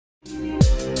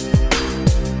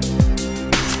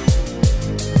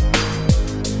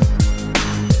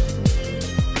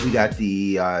we got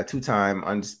the two-time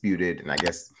undisputed, and I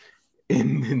guess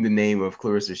in the name of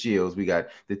Clarissa Shields, we got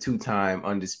the two-time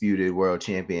undisputed world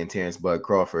champion Terrence Bud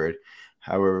Crawford.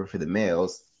 However, for the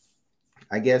males,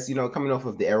 I guess, coming off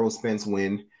of the Errol Spence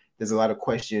win, there's a lot of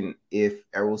question if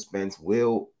Errol Spence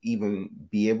will even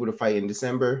be able to fight in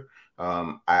December.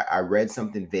 I read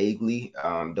something vaguely.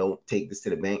 Don't take this to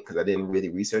the bank because I didn't really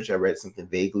research. I read something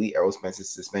vaguely. Errol Spence is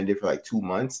suspended for like 2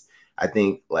 months. I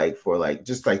think for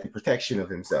just the protection of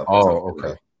himself. Oh,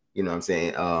 okay. You know what I'm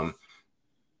saying?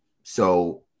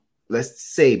 So let's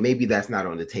say maybe that's not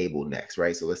on the table next,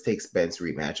 right? So let's take Spence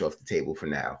rematch off the table for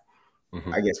now.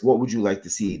 Mm-hmm. I guess what would you like to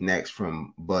see next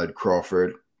from Bud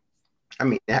Crawford? I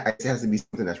mean, it has to be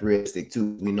something that's realistic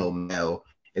too. We know Mel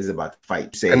is about to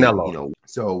fight, say, Canelo.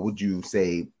 So would you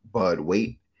say Bud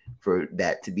wait for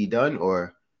that to be done,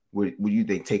 or would you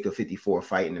think take a 54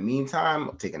 fight in the meantime,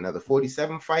 or take another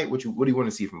 47 fight? What do you want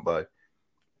to see from Bud?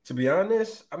 To be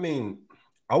honest, I mean,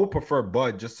 I would prefer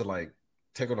Bud just to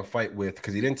take on a fight with,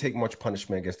 because he didn't take much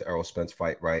punishment against the Errol Spence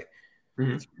fight, right?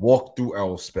 Mm-hmm. Walk through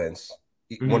Errol Spence,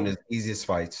 one of the easiest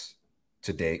fights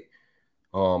to date.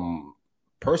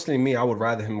 Personally, me, I would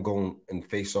rather him go and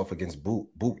face off against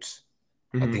Boots.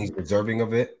 I think he's deserving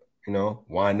of it.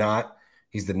 Why not?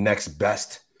 He's the next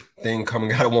best thing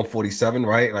coming out of 147,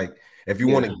 right? Like, if you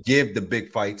want to give the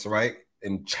big fights, right,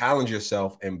 and challenge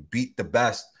yourself and beat the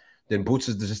best, then Boots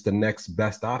is just the next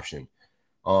best option.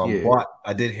 But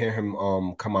I did hear him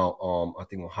come out, I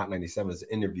think on Hot 97 as an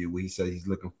interview where he said he's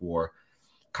looking for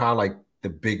kind of like the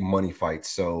big money fights.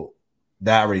 So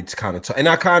that already kind of, and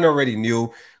I kind of already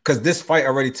knew, because this fight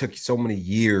already took so many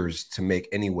years to make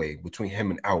anyway between him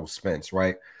and Errol Spence,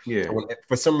 right? Yeah. So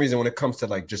for some reason, when it comes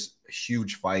to just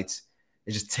huge fights,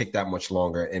 it just take that much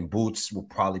longer. And Boots will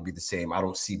probably be the same. I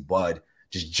don't see Bud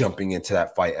just jumping into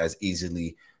that fight as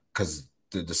easily, because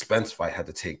the Spence fight had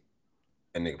to take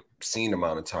an obscene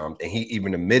amount of time. And he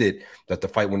even admitted that the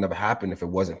fight would never happen if it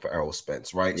wasn't for Errol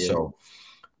Spence, right? Yeah. So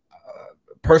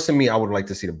personally, I would like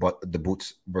to see the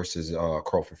Boots versus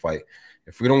Crawford fight.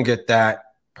 If we don't get that,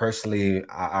 personally,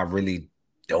 I really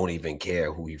don't even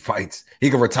care who he fights. He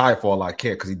can retire for all I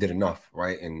care because he did enough,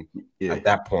 right? And at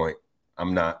that point,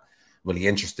 I'm not really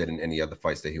interested in any other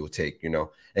fights that he would take,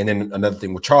 And then another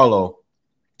thing with Charlo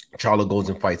goes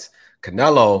and fights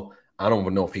Canelo. I don't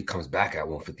even know if he comes back at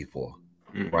 154,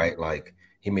 right? Like,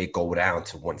 he may go down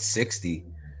to 160.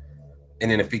 And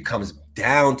then if he comes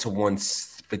down to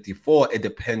 154, it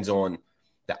depends on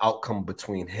the outcome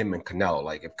between him and Canelo.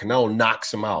 Like, if Canelo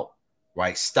knocks him out,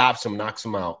 right, stops him, knocks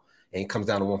him out, and he comes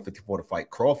down to 154 to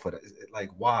fight Crawford, like,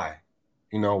 why?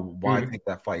 Why take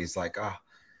that fight? It's like,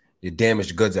 you're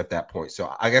damaged goods at that point.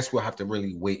 So I guess we'll have to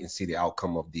really wait and see the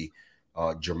outcome of the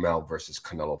Jermell versus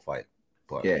Canelo fight.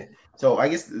 But yeah. So I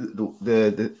guess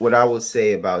the what I would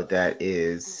say about that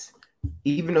is,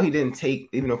 even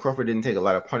though Crawford didn't take a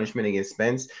lot of punishment against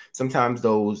Spence, sometimes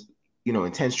those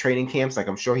intense training camps, like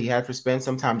I'm sure he had for Spence,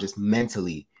 sometimes just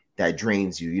mentally that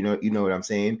drains you. You know what I'm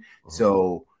saying?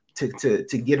 So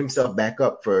to get himself back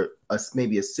up for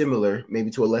maybe a similar, maybe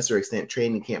to a lesser extent,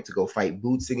 training camp to go fight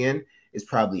Boots again is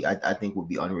probably, I think, would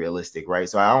be unrealistic, right?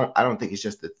 So I don't think it's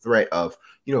just the threat of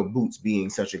Boots being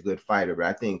such a good fighter, but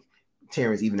I think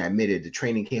Terrence even admitted the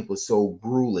training camp was so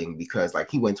grueling because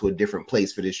he went to a different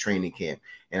place for this training camp,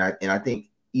 and I think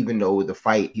even though the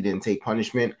fight he didn't take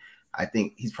punishment, I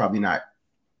think he's probably not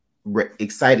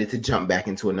excited to jump back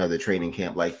into another training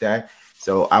camp like that.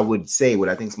 So I would say what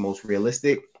I think is most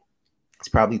realistic is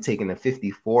probably taking a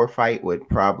 54 fight with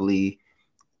probably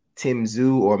Tim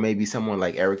Tszyu or maybe someone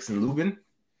like Erickson Lubin.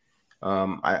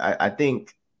 I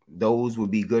think those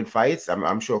would be good fights.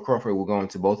 I'm sure Crawford will go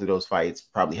into both of those fights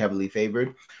probably heavily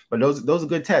favored, but those are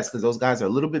good tests because those guys are a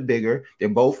little bit bigger. They're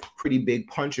both pretty big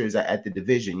punchers at the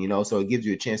division, so it gives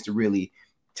you a chance to really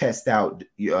test out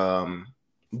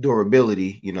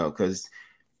durability, because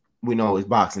we know it's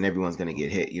boxing, everyone's going to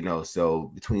get hit,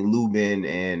 so between Lubin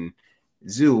and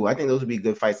Tszyu, I think those would be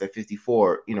good fights at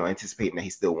 54, anticipating that he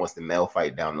still wants the Mel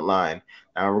fight down the line.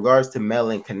 Now, in regards to Mel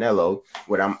and Canelo,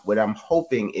 what I'm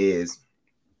hoping is,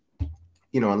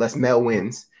 unless Mel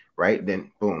wins, right,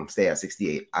 then boom, stay at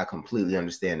 68. I completely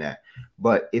understand that.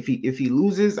 But if he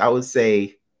loses, I would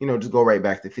say, just go right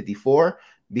back to 54,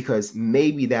 because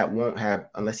maybe that won't have,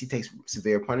 unless he takes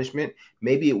severe punishment,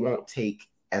 maybe it won't take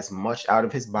as much out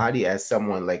of his body as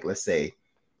someone like, let's say,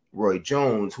 Roy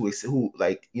Jones, who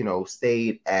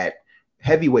stayed at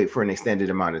heavyweight for an extended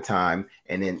amount of time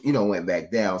and then, went back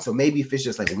down. So maybe if it's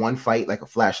just like one fight, like a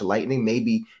flash of lightning,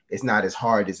 maybe it's not as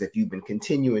hard as if you've been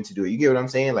continuing to do it. You get what I'm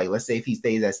saying? Like, let's say if he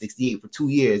stays at 68 for 2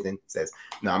 years and says,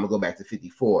 no, I'm gonna go back to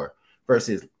 54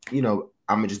 versus,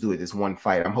 I'm gonna just do it this one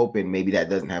fight. I'm hoping maybe that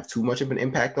doesn't have too much of an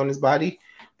impact on his body.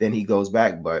 Then he goes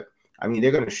back. But I mean,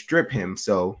 they're gonna strip him.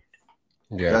 So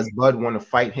does Bud want to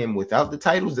fight him without the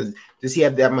titles? Does he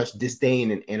have that much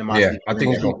disdain and animosity? Yeah, I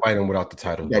think he's gonna fight him without the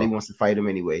titles. That he wants to fight him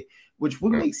anyway, which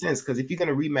would make sense because if you're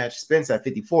gonna rematch Spence at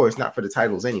 54, it's not for the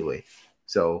titles anyway.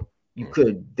 So you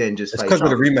could then just fight. It's because of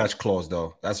the rematch clause,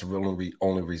 though. That's the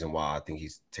only reason why I think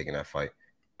he's taking that fight,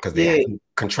 because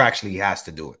contractually he has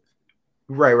to do it.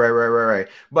 Right.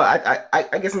 But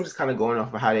I guess I'm just kind of going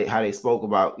off of how they spoke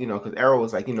about, because Errol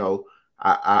was like,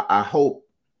 I hope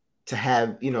to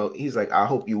have, he's like, I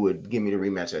hope you would give me the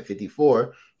rematch at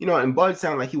 54, and Bud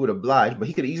sounded like he would oblige, but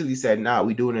he could have easily said, nah,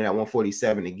 we doing it at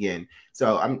 147 again.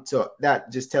 So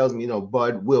that just tells me,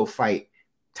 Bud will fight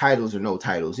titles or no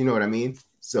titles. You know what I mean?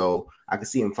 So I could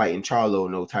see him fighting Charlo,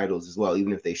 no titles as well,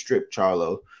 even if they strip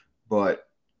Charlo. But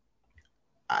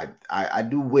I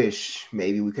do wish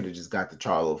maybe we could have just got the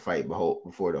Charlo fight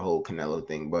before the whole Canelo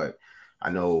thing. But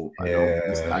I know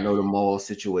the Maul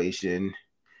situation,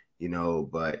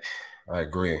 but I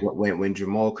agree. When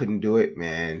Jermell couldn't do it,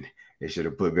 man, they should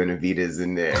have put Benavidez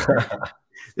in there.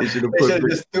 They should have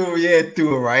just threw it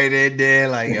right in there,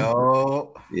 like,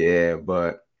 oh. Yeah,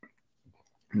 but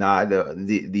nah,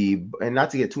 the and not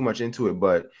to get too much into it,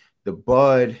 but the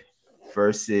Bud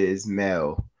versus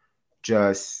Mel,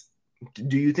 just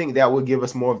do you think that would give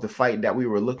us more of the fight that we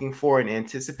were looking for and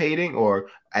anticipating, or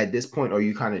at this point are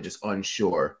you kind of just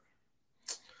unsure?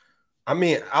 I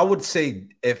mean, I would say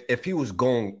if Bud was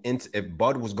going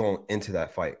into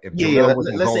that fight, if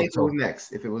let's say if it was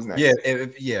next. If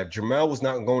Jermell was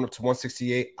not going up to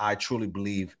 168, I truly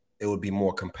believe it would be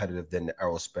more competitive than the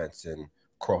Errol Spence and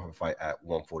Crawford fight at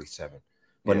 147.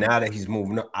 But now that he's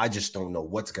moving up, I just don't know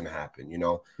what's going to happen,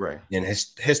 Right. And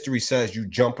his history says you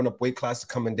jumping up weight classes,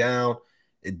 coming down,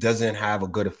 it doesn't have a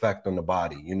good effect on the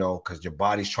body, because your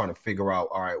body's trying to figure out,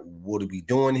 all right, what are we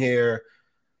doing here?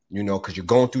 Because you're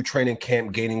going through training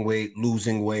camp, gaining weight,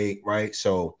 losing weight, right?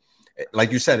 So,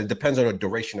 like you said, it depends on the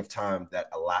duration of time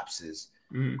that elapses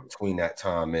between that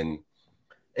time.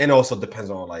 And also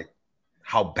depends on, like,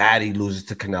 how bad he loses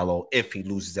to Canelo, if he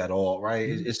loses at all, right?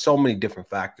 It's so many different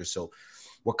factors. So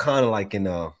we're kind of like in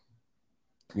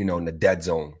in the dead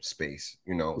zone space,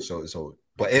 So,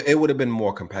 but it would have been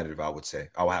more competitive, I would say.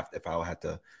 If I had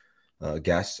to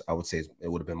guess, I would say it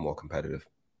would have been more competitive.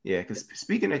 Yeah, because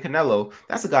speaking of Canelo,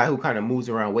 that's a guy who kind of moves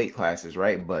around weight classes,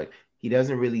 right? But he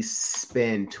doesn't really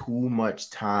spend too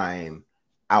much time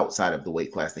outside of the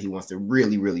weight class that he wants to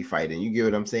really, really fight in. You get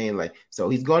what I'm saying? Like, so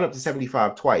he's gone up to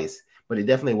 75 twice, but it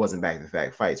definitely wasn't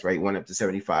back-to-back fights, right? Went up to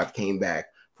 75, came back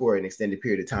for an extended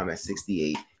period of time at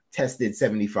 68, tested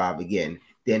 75 again,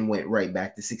 then went right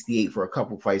back to 68 for a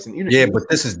couple fights. And but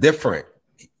this is different.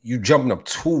 You jumping up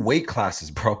 2 weight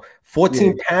classes, bro.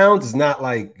 14 pounds is not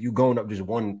like you going up just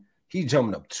one. He's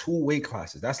jumping up 2 weight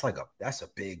classes. That's a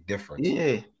big difference.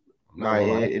 Yeah.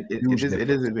 It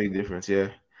is a big difference. Yeah.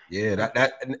 Yeah.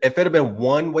 That if it had been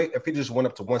one weight, if he just went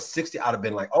up to 160, I'd have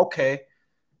been like, okay.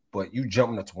 But you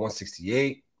jumping up to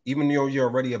 168, even though you're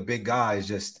already a big guy, it's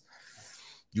just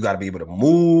you got to be able to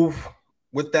move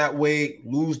with that weight,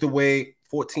 lose the weight,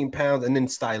 14 pounds, and then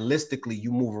stylistically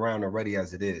you move around already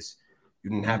as it is. You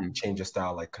didn't have to change your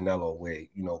style like Canelo, where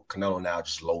Canelo now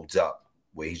just loads up,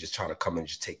 where he's just trying to come and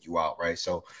just take you out, right?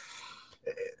 So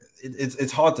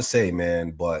it's hard to say,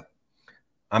 man. But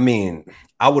I mean,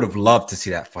 I would have loved to see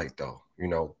that fight, though.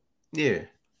 Yeah.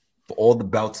 For all the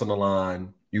belts on the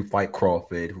line, you fight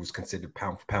Crawford, who's considered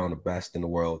pound for pound the best in the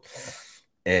world,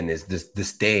 and it's this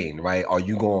disdain, right? Are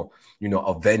you going,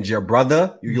 avenge your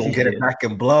brother? You gonna get it back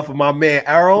in blood for my man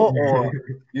Errol,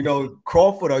 or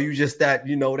Crawford? Are you just that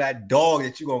that dog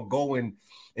that you gonna go and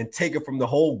take it from the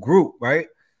whole group, right?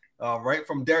 Right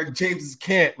from Derek James's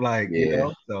camp, like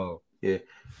So yeah.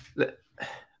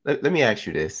 Let me ask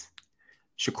you this,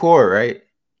 Shakur, right?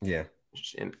 Yeah,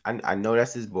 and I know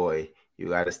that's his boy. You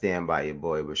got to stand by your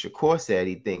boy. But Shakur said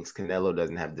he thinks Canelo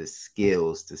doesn't have the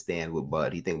skills to stand with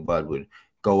Bud. He thinks Bud would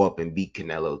go up and beat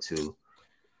Canelo too.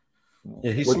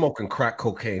 Yeah, he's smoking crack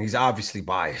cocaine. He's obviously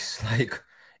biased. Like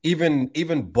even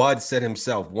Bud said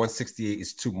himself, 168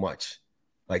 is too much.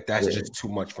 Like that's just too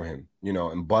much for him,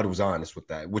 And Bud was honest with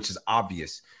that, which is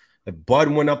obvious. If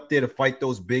Bud went up there to fight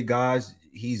those big guys,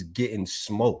 he's getting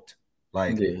smoked.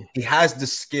 Like he has the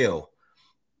skill.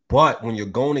 But when you're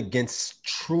going against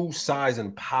true size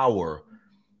and power,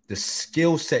 the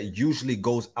skill set usually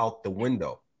goes out the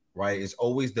window, right? It's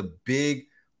always the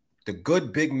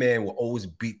good big man will always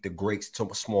beat the great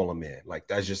smaller man. Like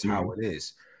that's just how it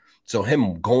is. So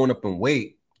him going up in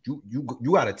weight, you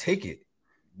got to take it.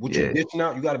 What you're dishing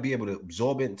out, you got to be able to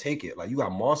absorb it and take it. Like you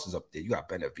got monsters up there. You got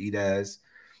Benavidez,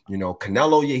 You know,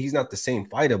 Canelo, yeah, he's not the same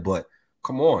fighter, but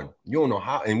come on, you don't know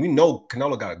how. And we know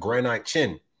Canelo got a granite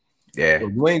chin. Yeah, so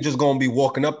you ain't just gonna be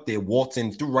walking up there,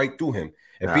 waltzing right through him.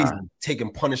 If he's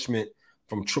taking punishment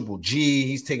from Triple G,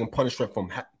 he's taking punishment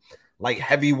from light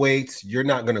heavyweights. You're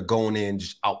not gonna go in there and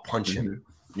just out punch him.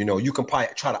 You know, you can probably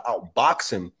try to outbox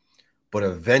him, but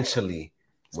eventually,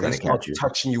 when he starts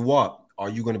touching you up, are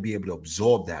you gonna be able to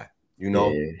absorb that? You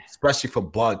know, especially for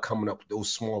Bud coming up with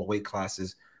those small weight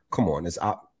classes. Come on, it's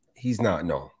out. He's not.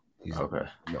 No, he's no.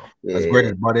 As great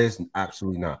as Bud is,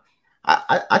 absolutely not.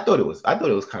 I thought it was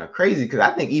kind of crazy because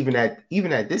I think even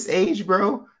at this age,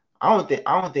 bro, I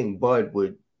don't think Bud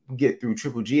would get through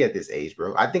Triple G at this age,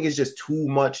 bro. I think it's just too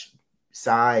much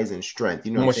size and strength.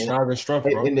 You know, too much size and strength,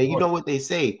 bro. And then you know what they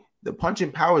say: the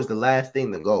punching power is the last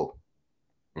thing to go.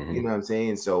 You know what I'm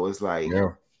saying? So it's like,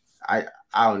 I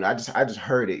don't know. I just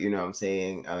heard it. You know what I'm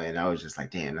saying? And I was just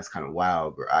like, damn, that's kind of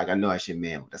wild, bro. I know I should,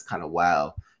 man, but that's kind of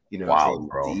wild. You know what I'm saying?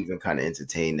 Bro. To even kind of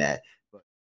entertain that.